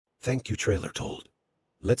Thank you, TrailerTold.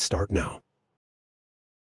 Let's start now.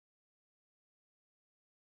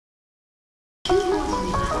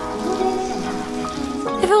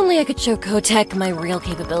 If only I could show Kotek my real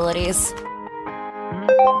capabilities.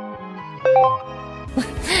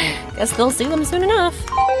 Guess they'll see them soon enough.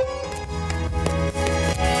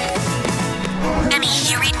 Emmy,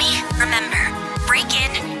 you read me? Remember, break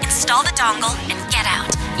in, install the dongle, and get out.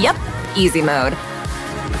 Yep, easy mode.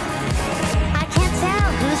 I can't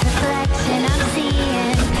tell whose reflection I'm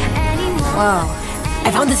seeing anymore. Whoa,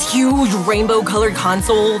 I found this huge rainbow-colored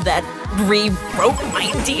console that rewrote my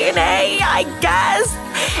DNA, I guess.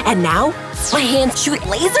 And now, my hands shoot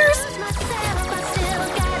lasers?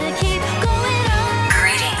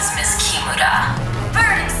 Greetings, Miss Kimura.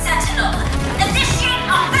 Burning Sentinel, initiate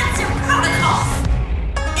offensive protocols.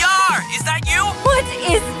 Yar, is that you? What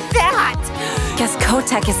is that? Guess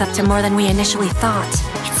Kotek is up to more than we initially thought.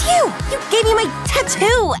 It's you! You gave me my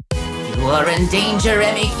tattoo! You are in danger,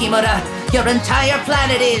 Emi Kimura. Your entire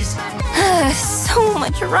planet is. So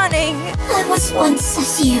much running. I was once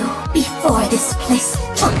as you before this place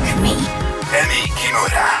took me. Emi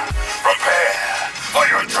Kimura, prepare for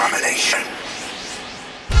your termination.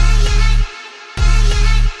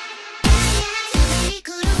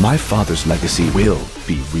 My father's legacy will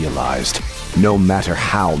be realized, no matter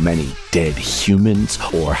how many dead humans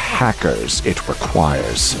or hackers it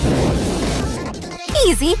requires.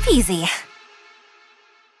 Easy peasy.